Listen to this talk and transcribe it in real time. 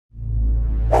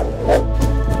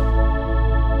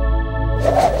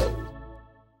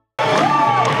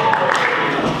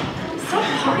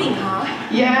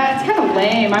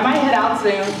lame. I might head out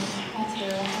soon. Me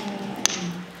too.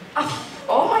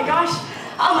 Oh my gosh.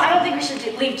 I don't think we should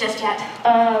leave just yet.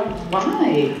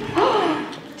 Why?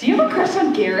 Do you have a crush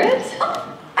on Garrett?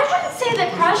 I wouldn't say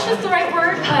that crush is the right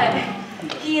word, but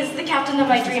he is the captain of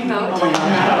my dream boat.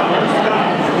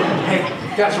 Hey,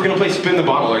 guys, we're gonna play Spin the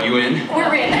Bottle. Are you in?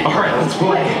 We're in. All right, let's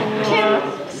play.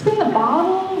 Spin the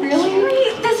bottle? Really?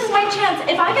 Kiri, this is my chance.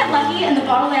 If I get lucky and the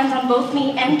bottle lands on both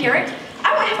me and Garrett,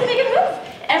 I won't have to make a move.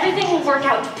 Everything will work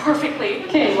out perfectly.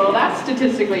 Okay, well that's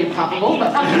statistically improbable,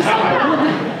 but I'm just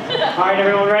All right,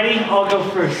 everyone ready? I'll go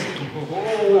first.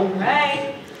 All right.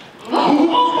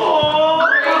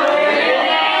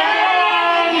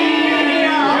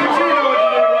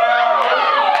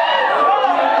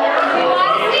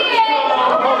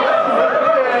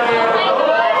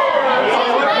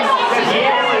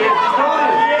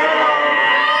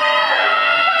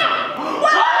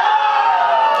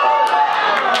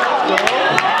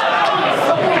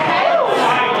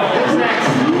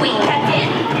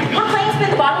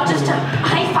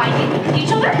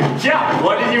 Yeah,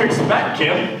 what did you expect,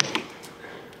 Kim?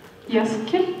 Yes,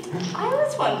 Kim? I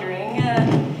was wondering,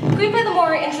 could we play the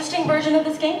more interesting version of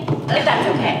this game? If that's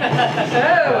okay.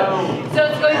 Oh, so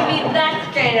it's going to be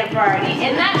that kind of party.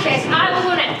 In that case, I will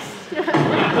go next.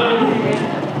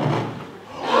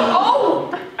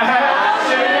 Oh!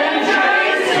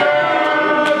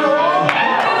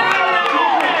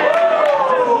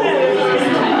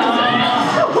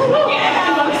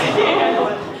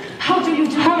 How do you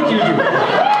do?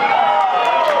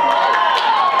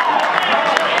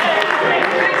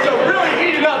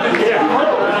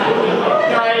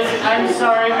 I'm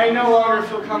sorry, I no longer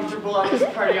feel comfortable at this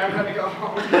party. I'm gonna go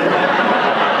home. No,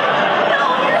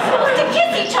 you're supposed to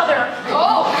kiss each other.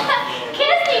 Oh!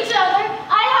 Kiss each other?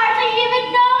 I hardly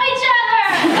even know each other!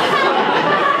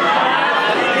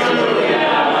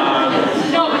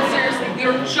 No, but seriously, we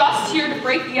are just here to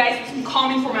break the ice with some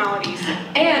calming formalities.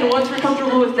 And once we're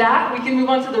comfortable with that, we can move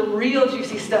on to the real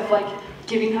juicy stuff like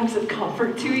giving hugs of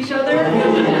comfort to each other.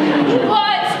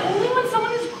 But only when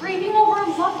someone is grieving over a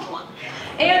loved one.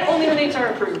 And only when HR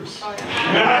approves.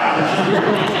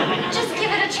 Just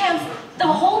give it a chance. The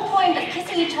whole point of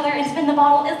kissing each other and Spin the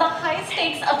Bottle is the high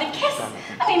stakes of the kiss.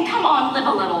 I mean, come on, live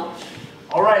a little.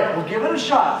 All right, we'll give it a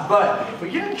shot, but if we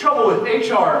get in trouble with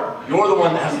HR, you're the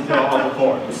one that has to fill out all the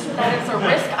forms. That is a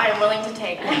risk I am willing to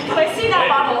take. Can I see that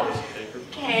bottle?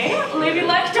 Okay, Lady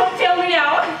Luck, don't fail me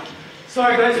now.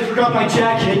 Sorry, guys, I forgot my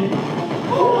jacket.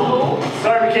 Oh.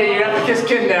 Sorry, McKay, you have to kiss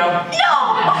Kim now. No!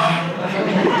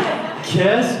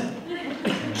 Kiss?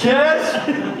 Kiss?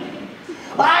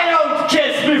 I don't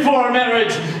kiss before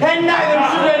marriage, and neither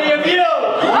should any of you!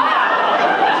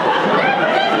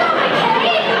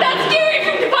 That's Gary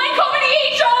from Divine Comedy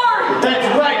HR! That's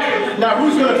right! Now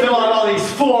who's gonna fill